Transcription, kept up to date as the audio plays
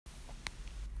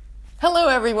Hello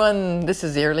everyone, this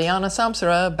is Irliana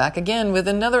Samsara back again with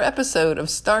another episode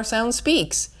of Star Sound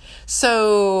Speaks.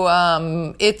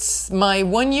 So it's my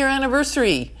 1 year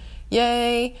anniversary.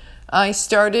 Yay! I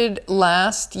started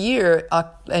last year,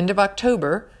 end of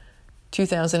October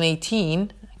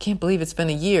 2018. I can't believe it's been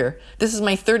a year. This is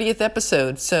my 30th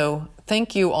episode, so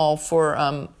thank you all for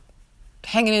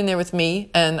hanging in there with me,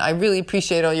 and I really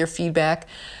appreciate all your feedback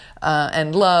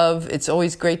and love. It's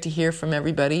always great to hear from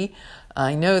everybody.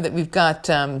 I know that we've got,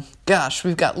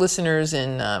 listeners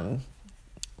in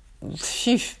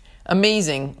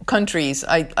amazing countries.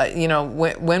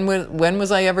 When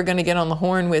was I ever going to get on the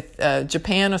horn with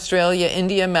Japan, Australia,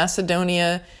 India,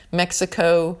 Macedonia,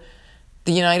 Mexico,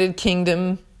 the United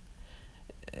Kingdom,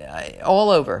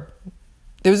 all over.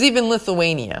 There was even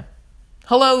Lithuania.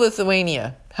 Hello,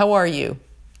 Lithuania. How are you?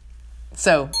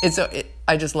 So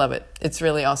I just love it. It's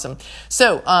really awesome.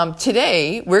 So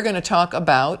today we're going to talk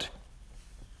about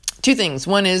two things.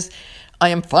 One is I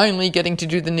am finally getting to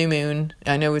do the new moon.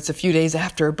 I know it's a few days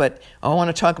after, but I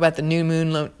want to talk about the new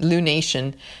moon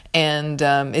lunation. And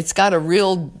it's got a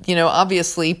real,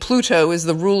 obviously Pluto is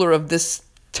the ruler of this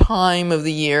time of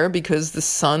the year because the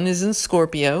sun is in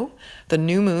Scorpio, the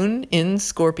new moon in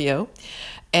Scorpio.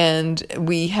 And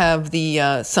we have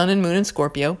the sun and moon in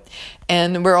Scorpio.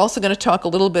 And we're also going to talk a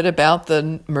little bit about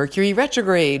the Mercury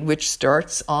retrograde, which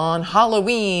starts on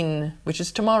Halloween, which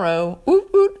is tomorrow. Woot,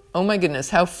 woot. Oh my goodness,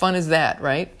 how fun is that,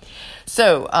 right?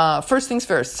 So first things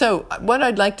first. So what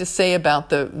I'd like to say about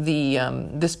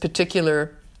this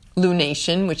particular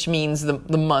lunation, which means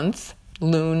the month,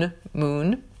 moon,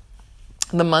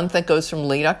 the month that goes from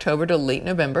late October to late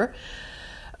November,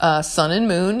 sun and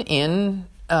moon in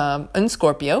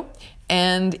Scorpio,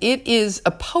 and it is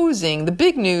opposing. The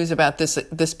big news about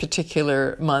this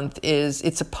particular month is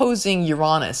it's opposing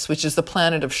Uranus, which is the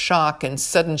planet of shock and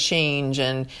sudden change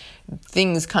and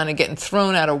things kind of getting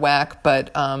thrown out of whack,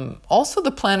 but also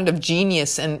the planet of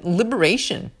genius and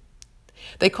liberation.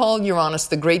 They call Uranus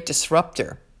the great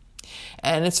disruptor,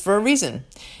 and it's for a reason.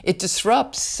 It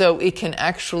disrupts so it can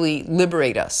actually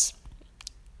liberate us.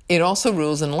 It also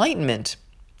rules enlightenment.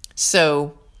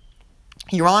 So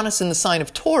Uranus in the sign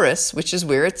of Taurus, which is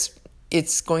where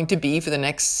it's going to be for the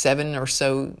next 7 or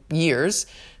so years,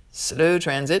 slow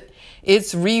transit,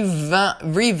 it's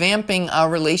revamping our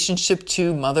relationship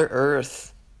to Mother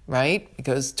Earth, right?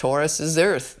 Because Taurus is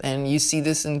Earth, and you see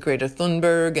this in Greta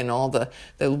Thunberg and all the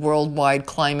worldwide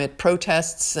climate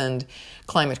protests and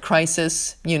climate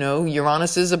crisis.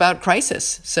 Uranus is about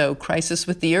crisis, so crisis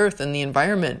with the Earth and the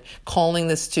environment, calling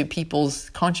this to people's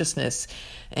consciousness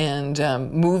and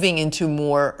moving into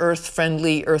more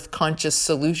earth-friendly, earth-conscious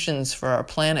solutions for our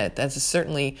planet. That's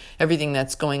certainly everything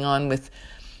that's going on with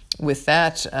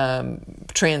that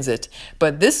transit.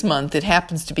 But this month, it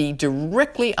happens to be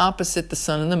directly opposite the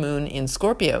sun and the moon in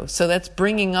Scorpio. So that's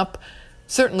bringing up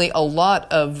certainly a lot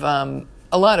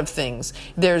of things.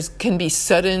 Can be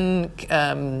sudden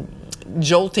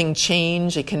jolting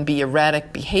change. It can be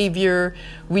erratic behavior.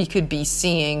 We could be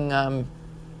seeing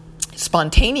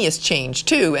spontaneous change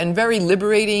too, and very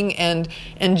liberating and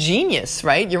genius,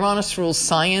 right? Uranus rules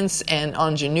science and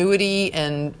ingenuity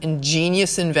and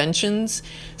ingenious inventions.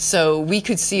 So we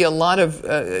could see a lot of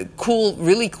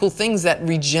really cool things that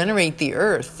regenerate the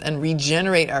earth and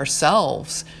regenerate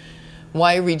ourselves.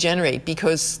 Why regenerate?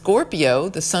 Because Scorpio,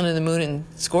 the sun and the moon in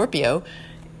Scorpio,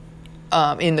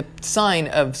 in the sign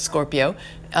of Scorpio,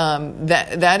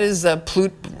 that is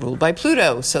ruled by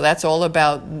Pluto. So that's all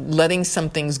about letting some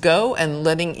things go and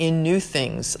letting in new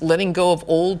things, letting go of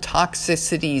old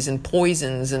toxicities and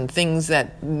poisons and things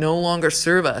that no longer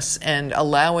serve us, and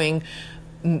allowing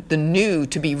the new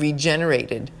to be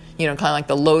regenerated. Kind of like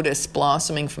the lotus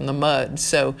blossoming from the mud.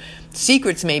 So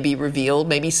secrets may be revealed,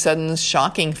 maybe sudden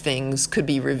shocking things could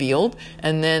be revealed,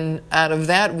 and then out of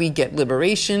that we get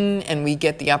liberation and we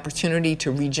get the opportunity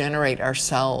to regenerate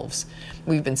ourselves.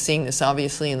 We've been seeing this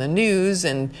obviously in the news,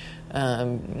 and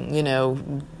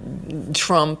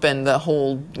Trump and the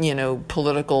whole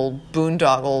political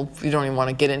boondoggle. You don't even want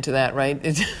to get into that, right?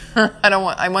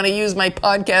 I want to use my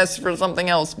podcast for something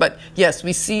else. But yes,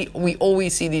 we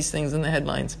always see these things in the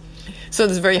headlines. So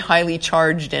there's very highly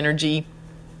charged energy.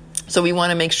 So we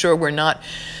want to make sure we're not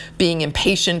being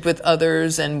impatient with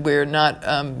others, and we're not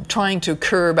trying to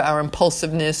curb our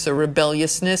impulsiveness or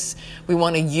rebelliousness. We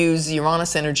want to use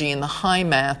Uranus energy in the high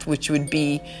math, which would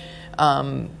be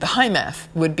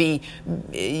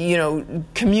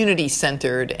community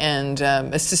centered and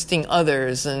assisting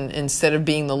others, and instead of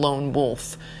being the lone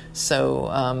wolf.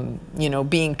 So,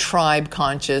 being tribe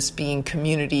conscious, being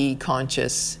community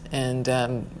conscious, and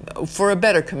for a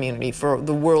better community, for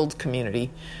the world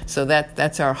community. So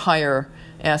that's our higher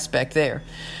aspect there.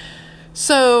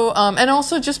 So, and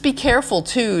also just be careful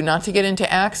too, not to get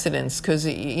into accidents, because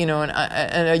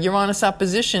a Uranus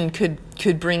opposition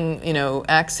could bring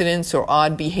accidents or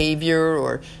odd behavior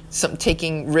or some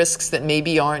taking risks that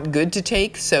maybe aren't good to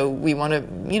take. So we want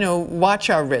to watch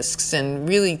our risks and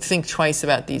really think twice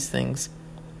about these things.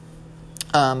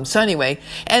 So anyway,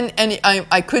 and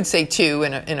I could say too,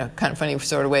 in a kind of funny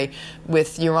sort of way,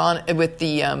 with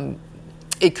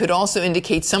it could also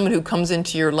indicate someone who comes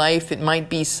into your life. It might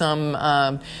be some,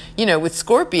 with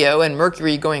Scorpio and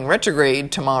Mercury going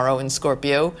retrograde tomorrow in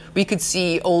Scorpio, we could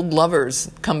see old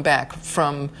lovers come back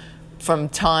from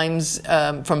times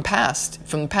from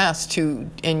the past to,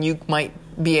 and you might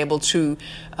be able to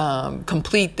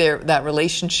complete that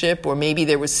relationship, or maybe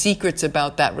there was secrets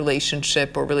about that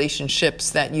relationship or relationships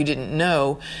that you didn't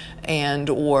know, and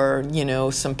or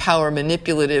some power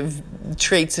manipulative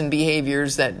traits and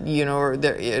behaviors that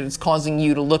it's causing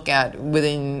you to look at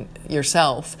within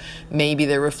yourself. Maybe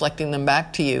they're reflecting them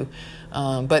back to you,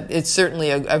 but it's certainly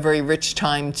a very rich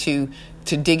time to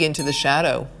dig into the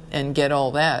shadow and get all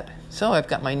that. So I've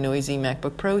got my noisy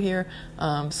MacBook Pro here.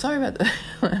 Sorry about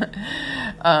that.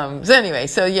 So anyway,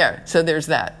 so there's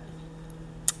that.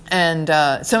 And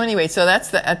so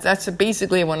that's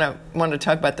basically what I want to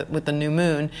talk about with the new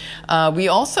moon. We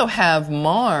also have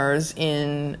Mars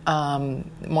in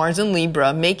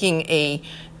Libra making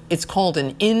it's called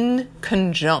an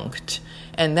inconjunct,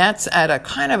 and that's at a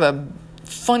kind of a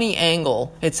funny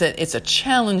angle. It's a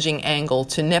challenging angle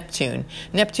to Neptune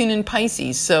in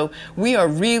Pisces. So we are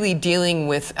really dealing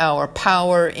with our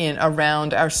power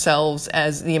around ourselves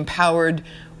as the empowered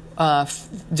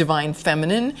divine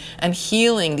feminine, and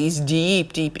healing these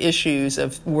deep issues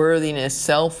of worthiness,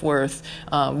 self-worth,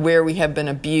 where we have been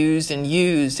abused and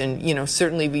used, and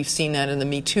certainly we've seen that in the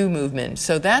Me Too movement.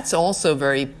 So that's also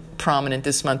very prominent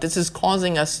this month. This is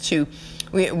causing us to,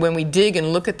 when we dig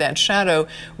and look at that shadow,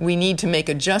 we need to make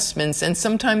adjustments, and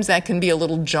sometimes that can be a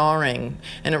little jarring,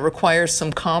 and it requires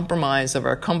some compromise of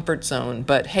our comfort zone.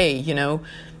 But hey,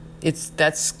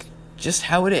 that's just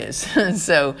how it is.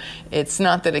 So it's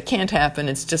not that it can't happen,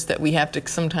 it's just that we have to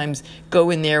sometimes go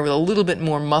in there with a little bit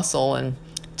more muscle and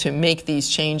to make these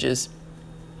changes.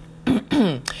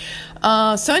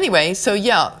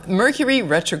 Mercury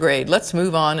retrograde. Let's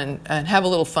move on and have a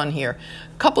little fun here.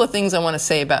 A couple of things I want to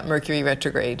say about Mercury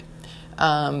retrograde.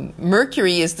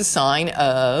 Mercury is the sign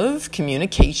of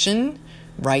communication,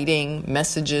 writing,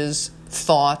 messages,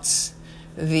 thoughts,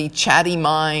 the chatty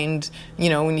mind.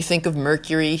 When you think of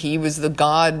Mercury, he was the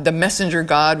god, the messenger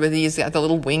god, where he's got the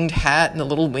little winged hat and the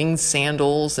little winged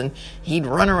sandals, and he'd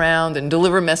run around and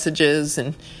deliver messages,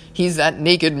 and he's that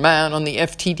naked man on the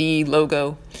FTD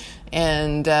logo.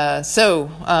 And that's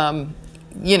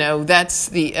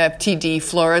the FTD,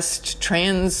 florist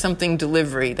trans something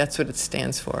delivery. That's what it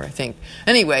stands for, I think.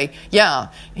 Anyway,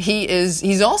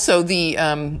 he's also the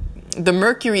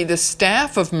Mercury, the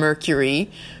staff of Mercury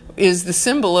is the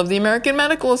symbol of the American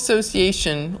Medical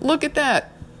Association. Look at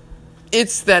that.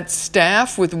 It's that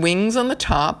staff with wings on the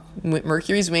top, with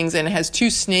Mercury's wings, and it has two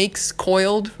snakes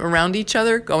coiled around each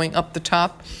other going up the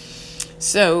top.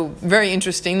 So very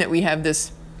interesting that we have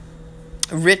this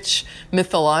rich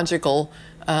mythological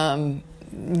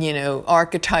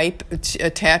archetype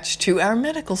attached to our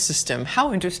medical system.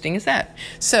 How interesting is that?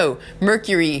 So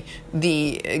Mercury,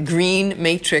 the green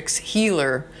matrix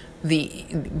healer. The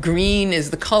green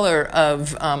is the color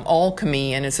of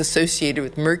alchemy, and it's associated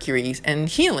with Mercury and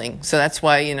healing. So that's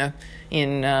why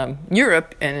in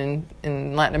Europe and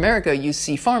in Latin America you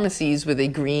see pharmacies with a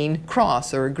green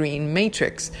cross or a green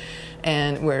matrix,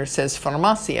 and where it says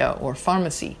farmacia or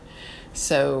pharmacy.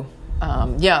 So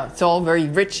it's all very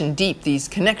rich and deep, these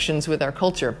connections with our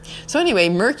culture. So anyway,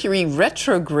 Mercury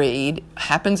retrograde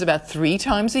happens about 3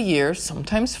 times a year,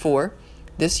 sometimes 4.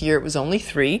 This year it was only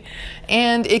 3.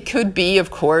 And it could be, of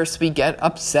course, we get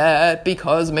upset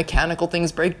because mechanical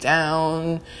things break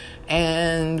down,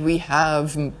 and we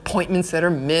have appointments that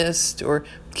are missed or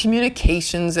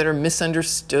communications that are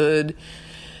misunderstood.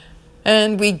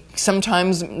 And we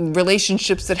sometimes,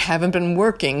 relationships that haven't been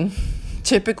working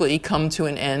typically come to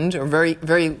an end, or very,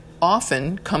 very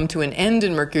often come to an end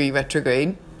in Mercury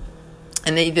retrograde.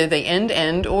 And either they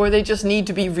end or they just need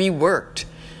to be reworked.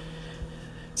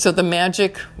 So the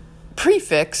magic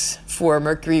prefix for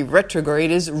Mercury retrograde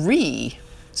is re.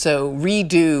 So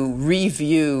redo,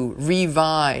 review,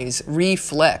 revise,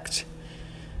 reflect,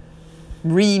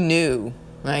 renew,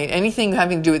 right? Anything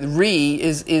having to do with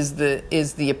is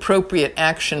the appropriate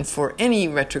action for any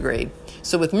retrograde.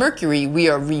 So with Mercury, we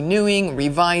are renewing,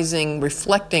 revising,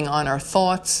 reflecting on our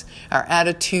thoughts, our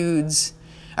attitudes,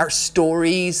 our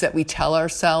stories that we tell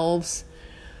ourselves.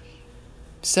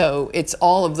 So it's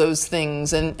all of those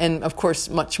things, and of course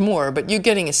much more, but you're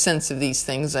getting a sense of these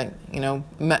things.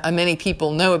 Many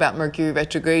people know about Mercury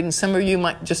retrograde, and some of you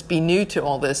might just be new to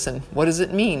all this, and what does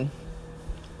it mean?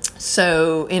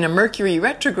 So in a Mercury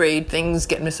retrograde, things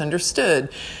get misunderstood.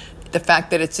 The fact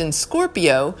that it's in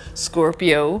Scorpio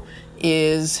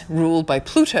is ruled by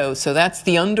Pluto, so that's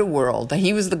the underworld.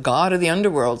 He was the god of the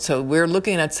underworld, so we're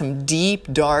looking at some deep,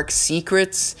 dark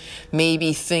secrets,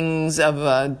 maybe things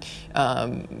of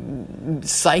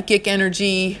psychic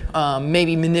energy,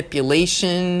 maybe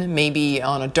manipulation, maybe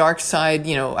on a dark side,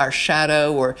 our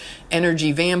shadow or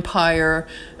energy vampire,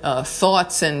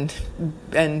 thoughts and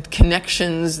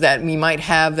connections that we might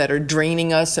have that are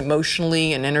draining us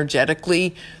emotionally and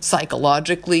energetically,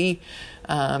 psychologically.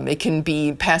 It can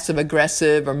be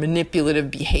passive-aggressive or manipulative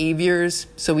behaviors.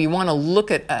 So we want to look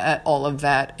at all of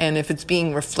that. And if it's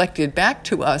being reflected back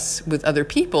to us with other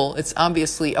people, it's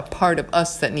obviously a part of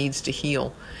us that needs to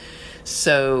heal.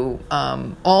 So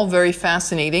all very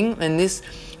fascinating. And this,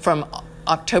 from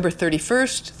October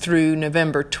 31st through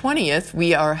November 20th,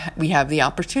 we have the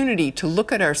opportunity to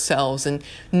look at ourselves and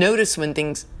notice when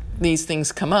these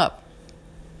things come up,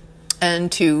 and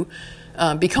to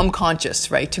become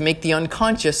conscious, right? To make the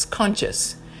unconscious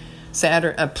conscious.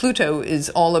 Pluto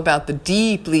is all about the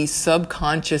deeply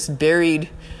subconscious, buried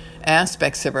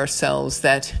aspects of ourselves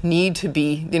that need to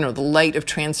be, the light of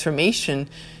transformation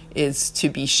is to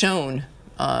be shown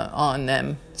on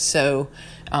them. So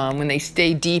when they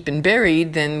stay deep and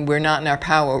buried, then we're not in our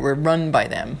power, we're run by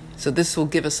them. So this will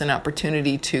give us an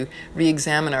opportunity to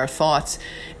re-examine our thoughts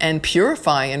and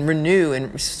purify and renew.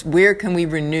 And where can we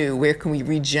renew? Where can we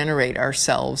regenerate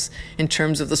ourselves in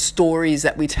terms of the stories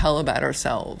that we tell about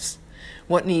ourselves?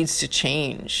 What needs to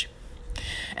change?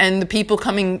 And the people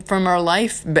coming from our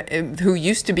life, who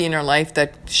used to be in our life,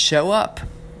 that show up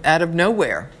out of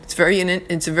nowhere. It's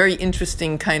a very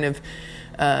interesting kind of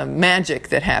magic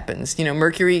that happens.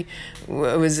 Mercury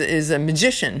is a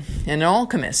magician, an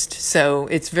alchemist. So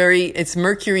it's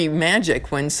Mercury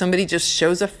magic when somebody just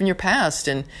shows up from your past,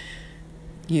 and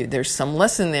there's some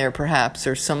lesson there perhaps,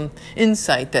 or some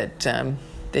insight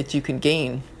that you can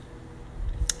gain.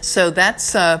 So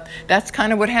that's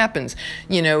kind of what happens.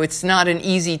 It's not an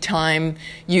easy time.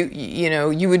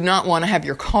 You would not want to have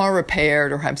your car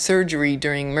repaired or have surgery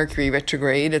during Mercury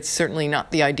retrograde. It's certainly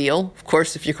not the ideal. Of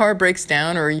course, if your car breaks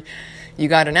down or you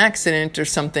got an accident or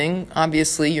something,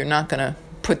 obviously you're not going to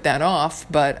put that off,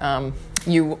 but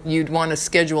you'd want to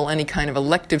schedule any kind of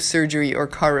elective surgery or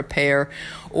car repair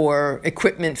or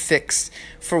equipment fix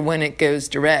for when it goes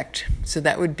direct. So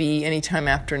that would be anytime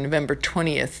after November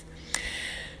 20th.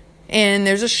 And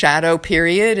there's a shadow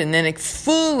period, and then it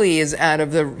fully is out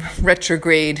of the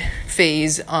retrograde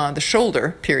phase, the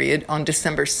shoulder period, on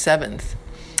December 7th.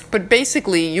 But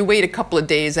basically, you wait a couple of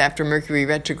days after Mercury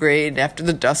retrograde, after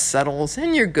the dust settles,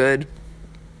 and you're good.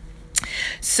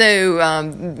 So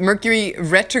Mercury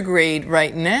retrograde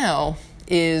right now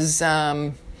is,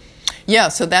 so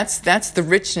that's the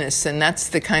richness, and that's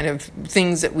the kind of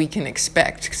things that we can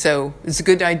expect. So it's a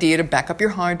good idea to back up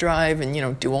your hard drive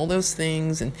and, do all those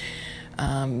things, and,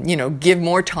 give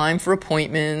more time for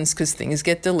appointments because things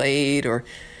get delayed, or,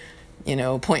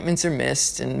 appointments are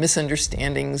missed and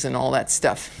misunderstandings and all that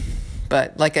stuff.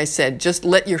 But like I said, just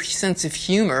let your sense of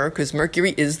humor, because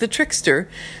Mercury is the trickster,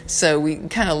 so we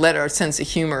kind of let our sense of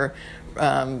humor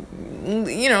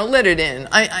let it in.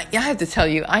 I have to tell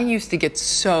you, I used to get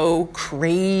so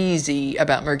crazy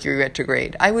about Mercury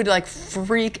retrograde. I would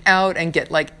freak out and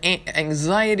get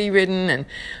anxiety ridden, and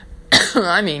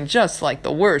I mean, just like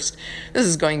the worst. This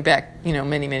is going back,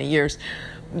 many, many years.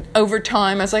 Over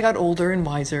time, as I got older and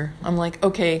wiser, I'm like,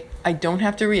 okay, I don't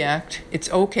have to react.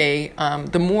 It's okay.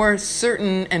 The more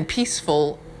certain and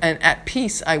peaceful and at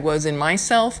peace I was in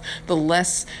myself, the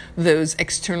less those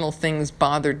external things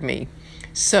bothered me.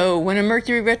 So when a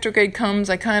Mercury retrograde comes,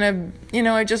 I kind of,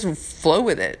 I just flow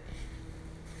with it.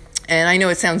 And I know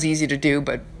it sounds easy to do,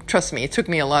 but trust me, it took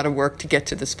me a lot of work to get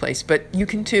to this place. But you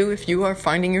can too if you are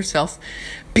finding yourself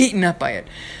beaten up by it.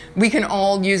 We can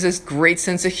all use this great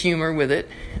sense of humor with it.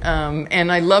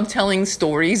 And I love telling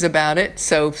stories about it.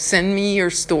 So send me your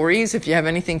stories if you have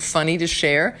anything funny to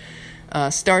share.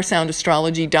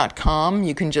 StarSoundAstrology.com.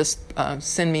 You can just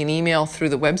send me an email through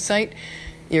the website,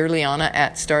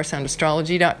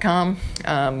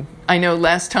 earliana@StarSoundAstrology.com. I know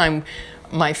last time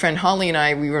my friend Holly and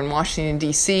I, we were in Washington,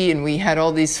 D.C., and we had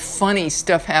all these funny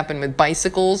stuff happen with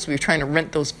bicycles. We were trying to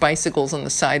rent those bicycles on the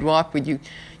sidewalk. You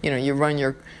run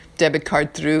your debit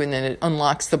card through, and then it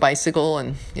unlocks the bicycle,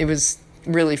 and it was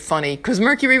really funny because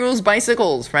Mercury rules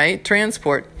bicycles, right?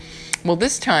 Transport. Well,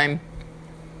 this time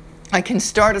I can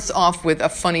start us off with a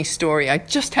funny story I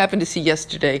just happened to see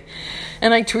yesterday,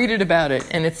 and I tweeted about it,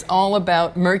 and it's all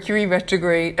about Mercury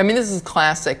retrograde. I mean, this is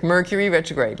classic, Mercury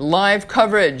retrograde. Live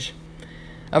coverage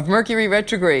of Mercury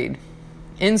retrograde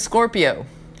in Scorpio.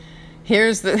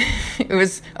 It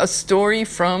was a story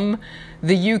from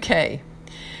the UK.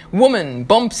 Woman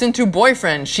bumps into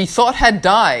boyfriend she thought had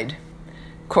died.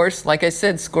 Of course, like I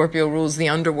said, Scorpio rules the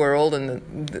underworld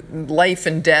and the life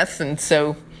and death, and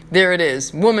so there it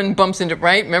is. Woman bumps into,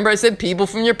 right? Remember I said people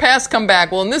from your past come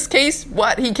back. Well, in this case,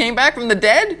 what? He came back from the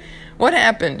dead? What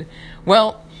happened?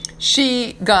 Well,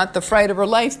 she got the fright of her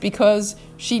life because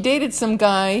she dated some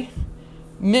guy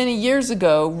many years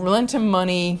ago, lent him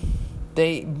money.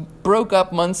 They broke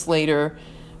up months later.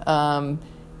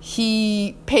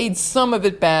 He paid some of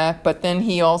it back, but then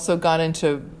he also got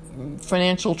into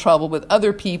financial trouble with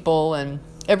other people, and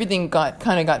everything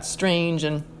got strange.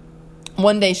 And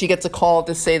one day she gets a call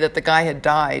to say that the guy had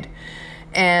died.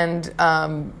 And,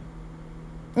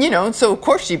 so of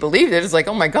course she believed it. It's like,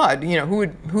 oh my God, who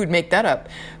would make that up?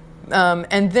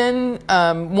 And then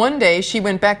one day she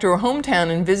went back to her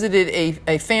hometown and visited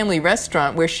a family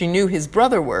restaurant where she knew his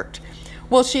brother worked.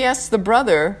 Well, she asked if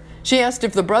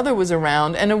the brother was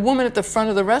around, and a woman at the front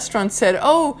of the restaurant said,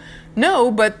 oh,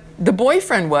 no, but the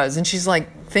boyfriend was. And she's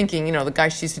like thinking, the guy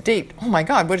she used to date, oh my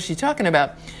God, what is she talking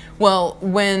about? Well,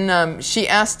 when she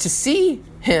asked to see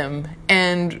him,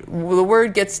 and the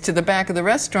word gets to the back of the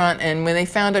restaurant, and when they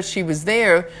found out she was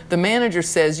there, the manager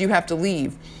says, you have to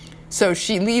leave. So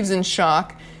she leaves in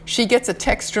shock. She gets a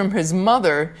text from his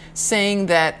mother saying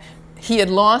that he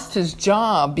had lost his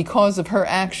job because of her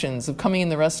actions of coming in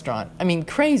the restaurant. I mean,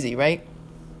 crazy, right?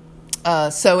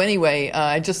 So anyway,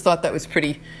 I just thought that was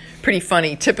pretty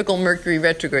funny. Typical Mercury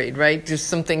retrograde, right? Just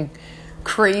something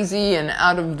crazy and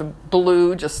out of the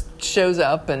blue just shows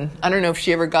up, and I don't know if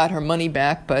she ever got her money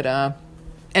back, but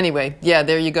anyway, yeah,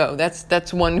 there you go.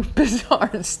 That's one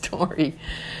bizarre story.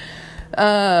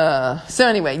 So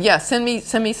anyway, yeah, send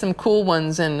me some cool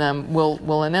ones, and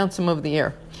we'll announce them over the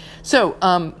air. So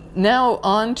now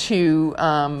on to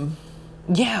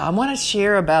I want to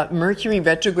share about Mercury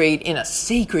retrograde in a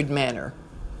sacred manner.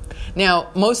 Now,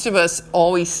 most of us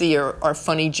always see our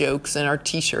funny jokes and our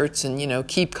T-shirts and,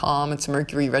 keep calm, it's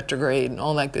Mercury retrograde and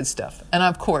all that good stuff. And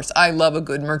of course, I love a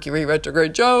good Mercury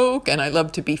retrograde joke, and I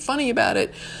love to be funny about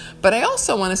it. But I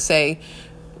also want to say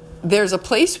there's a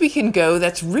place we can go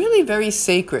that's really very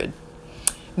sacred.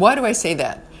 Why do I say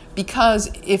that? Because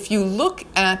if you look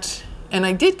at, and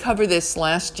I did cover this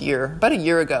last year, about a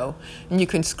year ago, and you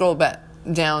can scroll back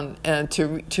down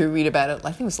to read about it.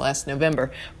 I think it was last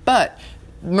November. But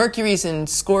Mercury's in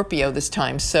Scorpio this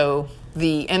time, so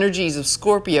the energies of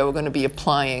Scorpio are going to be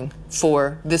applying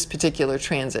for this particular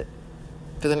transit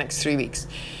for the next 3 weeks.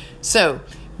 So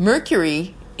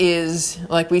Mercury is,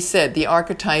 like we said, the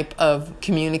archetype of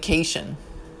communication.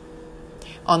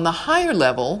 On the higher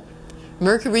level,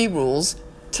 Mercury rules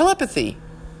telepathy.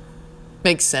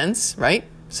 Makes sense, right?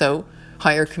 So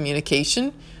higher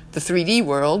communication. The 3D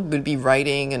world would be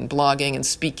writing and blogging and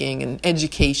speaking and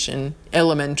education,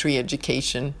 elementary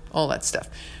education, all that stuff.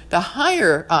 The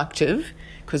higher octave,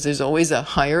 because there's always a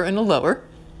higher and a lower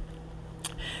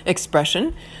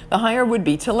expression, the higher would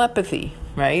be telepathy,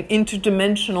 right?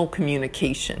 Interdimensional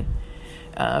communication.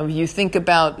 You think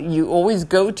about, you always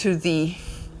go to the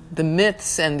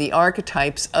myths and the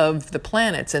archetypes of the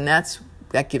planets, and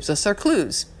that gives us our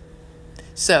clues.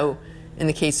 So in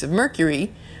the case of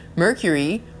Mercury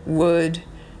would,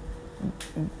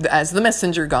 as the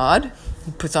messenger god,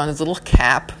 he puts on his little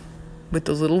cap with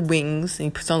those little wings, and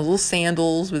he puts on little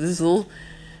sandals with his little,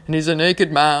 and he's a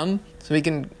naked man. So he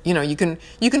can, you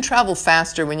can travel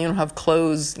faster when you don't have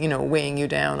clothes, weighing you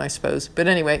down, I suppose. But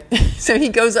anyway, so he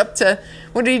goes up to,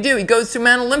 what did he do? He goes to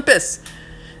Mount Olympus,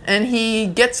 and he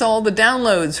gets all the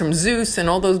downloads from Zeus and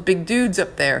all those big dudes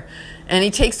up there. And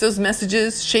he takes those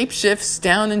messages, shapeshifts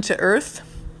down into Earth,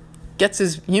 gets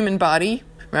his human body,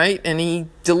 right? And he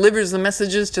delivers the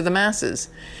messages to the masses.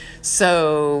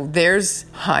 So there's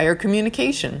higher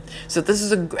communication. So this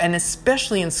is and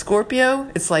especially in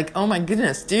Scorpio, it's like, oh my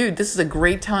goodness, dude, this is a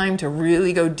great time to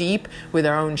really go deep with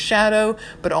our own shadow,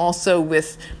 but also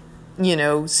with,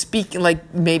 speaking,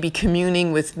 like maybe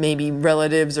communing with maybe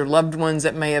relatives or loved ones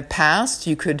that may have passed.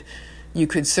 You could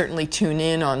certainly tune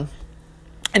in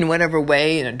whatever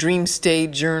way, in a dream state,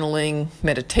 journaling,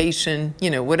 meditation,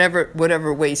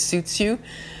 whatever way suits you.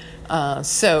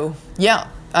 So yeah,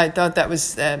 I thought that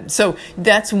was, so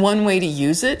that's one way to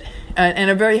use it, and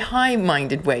a very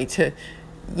high-minded way to,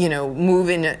 move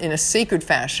in a sacred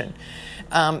fashion.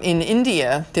 In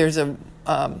India, there's a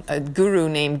guru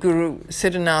named Guru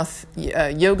Siddhanath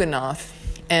Yoganath,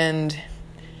 and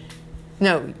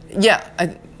No, yeah,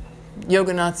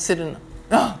 Yoganath Siddhanath.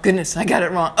 Oh, goodness, I got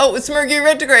it wrong. Oh, it's Mercury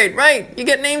retrograde, right. You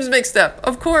get names mixed up.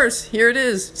 Of course, here it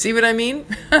is. See what I mean?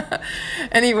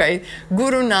 Anyway,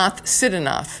 Gurunath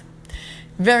Siddhanath.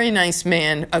 Very nice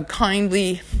man, a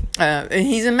kindly,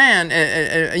 he's a man,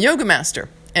 a yoga master,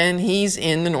 and he's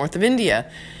in the north of India.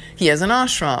 He has an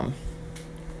ashram.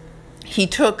 He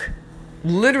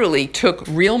literally took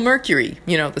real mercury,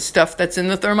 the stuff that's in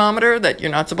the thermometer that you're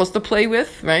not supposed to play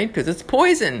with, right? Because it's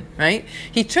poison, right?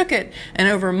 He took it, and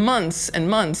over months and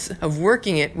months of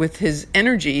working it with his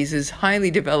energies, his highly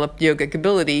developed yogic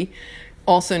ability,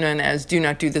 also known as do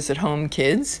not do this at home,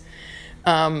 kids.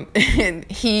 And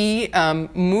he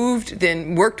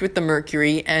worked with the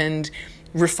mercury and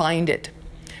refined it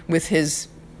with his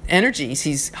energies.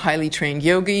 He's highly trained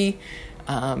yogi,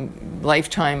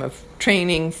 lifetime of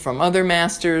training from other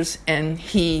masters, and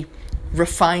he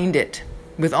refined it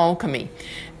with alchemy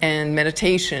and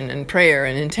meditation and prayer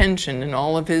and intention and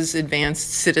all of his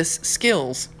advanced siddhis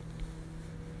skills.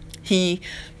 He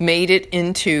made it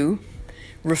into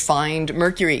refined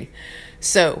mercury.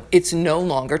 So it's no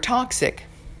longer toxic.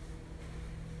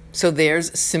 So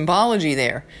there's symbology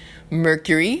there.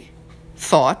 Mercury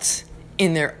thoughts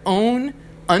in their own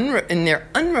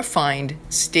unrefined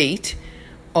state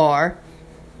are,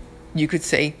 you could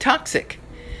say, toxic.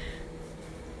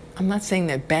 I'm not saying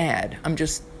they're bad. I'm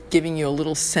just giving you a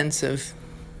little sense of,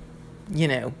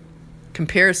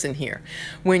 comparison here.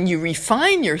 When you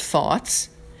refine your thoughts,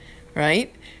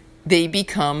 right, they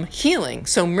become healing.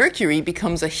 So mercury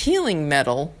becomes a healing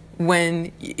metal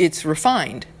when it's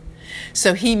refined.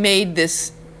 So he made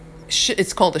this,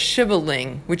 it's called a Shiva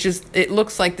Ling, it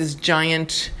looks like this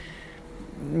giant,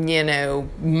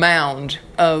 mound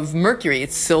of mercury.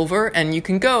 It's silver, and you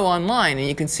can go online and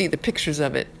you can see the pictures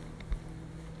of it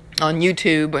on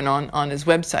YouTube and on his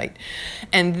website.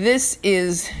 And this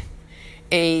is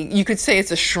you could say it's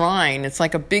a shrine. It's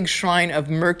like a big shrine of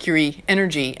mercury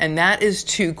energy, and that is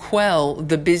to quell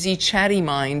the busy, chatty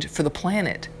mind for the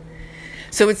planet.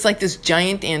 So it's like this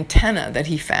giant antenna that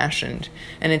he fashioned,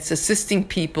 and it's assisting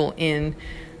people in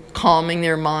calming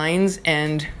their minds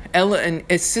and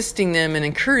assisting them and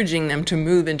encouraging them to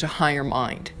move into higher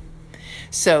mind.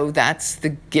 So that's the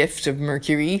gift of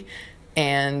Mercury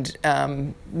and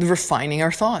refining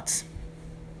our thoughts.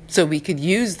 So we could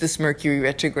use this Mercury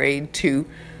retrograde to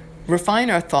refine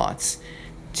our thoughts,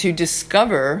 to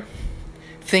discover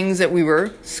things that we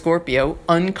were, Scorpio,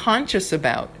 unconscious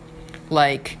about.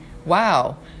 Like,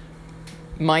 wow,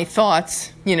 my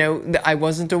thoughts, I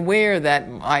wasn't aware that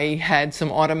I had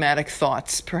some automatic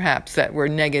thoughts, perhaps, that were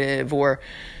negative or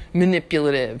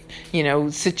manipulative.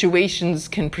 Situations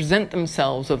can present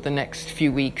themselves over the next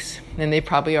few weeks, and they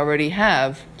probably already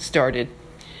have started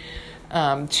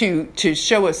to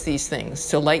show us these things,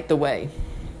 to light the way.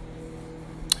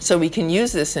 So we can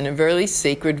use this in a very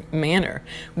sacred manner.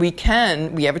 We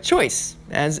have a choice,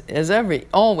 as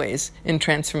always in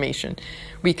transformation.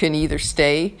 We can either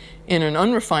stay in an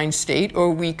unrefined state,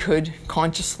 or we could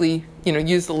consciously,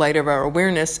 use the light of our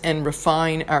awareness and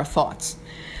refine our thoughts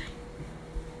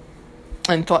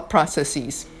and thought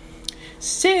processes.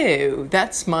 So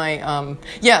that's my,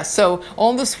 so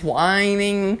all this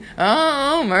whining,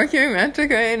 Mercury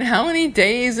retrograde, how many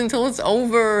days until it's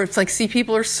over? It's like, see,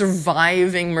 people are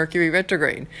surviving Mercury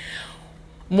retrograde.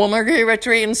 Well, Mercury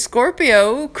retrograde in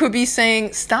Scorpio could be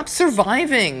saying, stop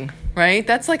surviving, right?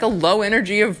 That's like a low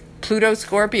energy of Pluto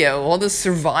Scorpio, all this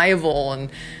survival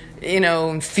and,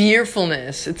 and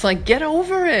fearfulness. It's like, get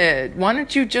over it. Why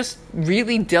don't you just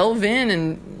really delve in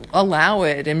and allow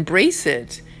it, embrace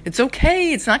it? It's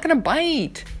okay. It's not going to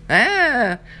bite.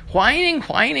 Whining.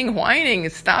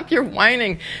 Stop your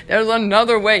whining. There's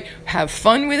another way. Have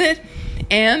fun with it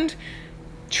and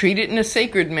treat it in a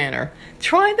sacred manner.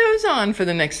 Try those on for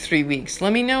the next 3 weeks.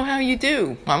 Let me know how you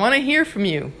do. I want to hear from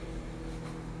you.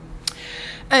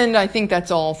 And I think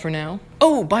that's all for now.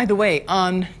 Oh, by the way,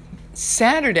 on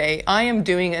Saturday, I am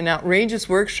doing an outrageous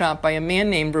workshop by a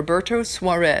man named Roberto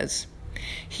Suarez.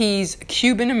 He's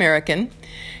Cuban-American.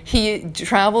 He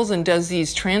travels and does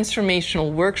these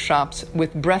transformational workshops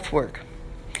with breath work.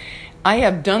 I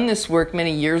have done this work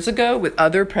many years ago with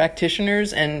other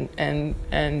practitioners and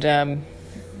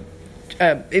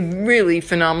really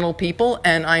phenomenal people,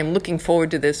 and I am looking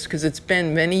forward to this because it's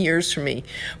been many years for me.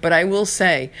 But I will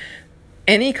say,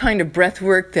 any kind of breath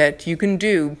work that you can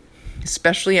do,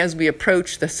 especially as we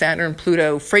approach the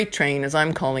Saturn-Pluto freight train, as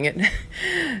I'm calling it,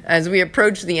 as we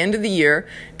approach the end of the year,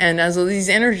 and as these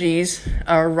energies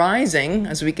are rising,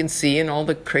 as we can see in all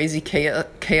the crazy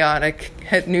chaotic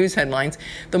news headlines,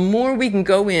 the more we can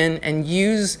go in and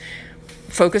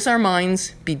focus our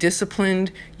minds, be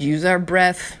disciplined, use our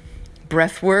breath,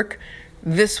 breath work,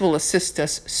 this will assist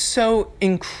us so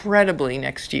incredibly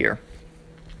next year.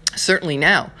 Certainly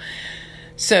now.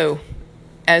 So,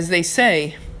 as they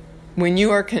say, when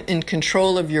you are in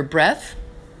control of your breath,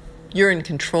 you're in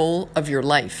control of your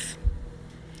life.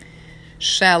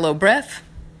 Shallow breath,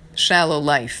 shallow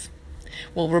life.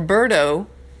 Well, Roberto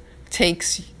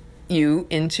takes you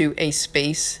into a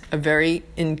space, a very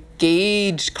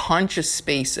engaged, conscious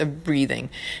space of breathing.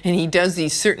 And he does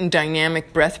these certain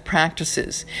dynamic breath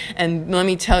practices. And let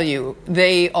me tell you,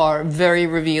 they are very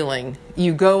revealing.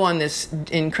 You go on this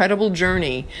incredible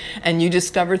journey and you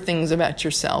discover things about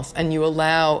yourself, and you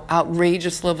allow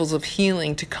outrageous levels of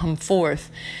healing to come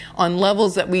forth on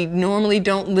levels that we normally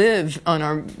don't live on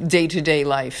our day-to-day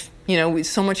life. You know,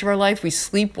 so much of our life we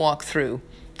sleepwalk through.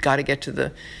 Got to get to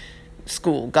the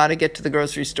school, got to get to the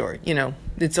grocery store. You know,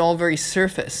 it's all very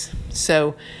surface.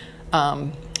 So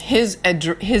his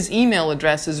email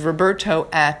address is Roberto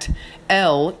at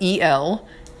L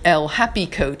Happy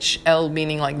Coach, L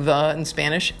meaning like the in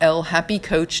Spanish,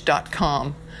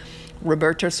 lhappycoach.com.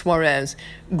 Roberto Suarez,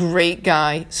 great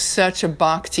guy, such a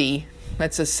bhakti.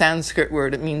 That's a Sanskrit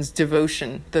word. It means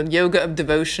devotion. The yoga of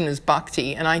devotion is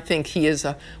bhakti, and I think he is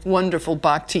a wonderful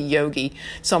bhakti yogi.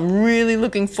 So I'm really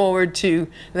looking forward to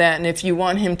that. And if you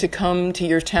want him to come to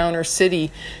your town or city,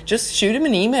 just shoot him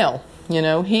an email. You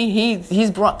know,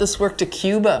 he's brought this work to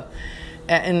Cuba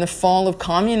in the fall of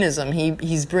communism.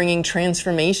 He's bringing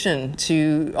transformation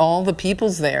to all the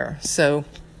peoples there. So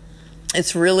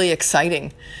it's really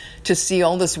exciting to see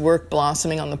all this work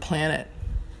blossoming on the planet.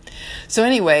 So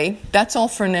anyway, that's all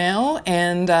for now,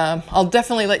 and I'll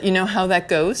definitely let you know how that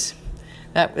goes.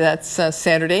 That's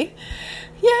Saturday.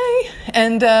 Yay!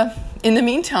 And in the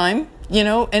meantime, you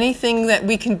know, anything that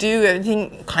we can do,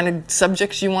 anything kind of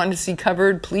subjects you want to see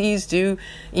covered, please do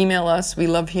email us. We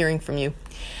love hearing from you.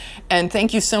 And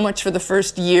thank you so much for the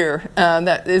first year.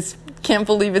 Can't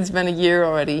believe it's been a year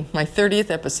already. My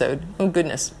 30th episode. Oh,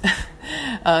 goodness.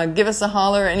 Give us a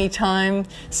holler anytime.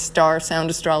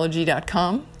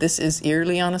 StarSoundAstrology.com. This is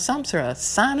Irliana Samsara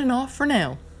signing off for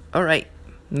now. All right.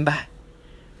 Bye.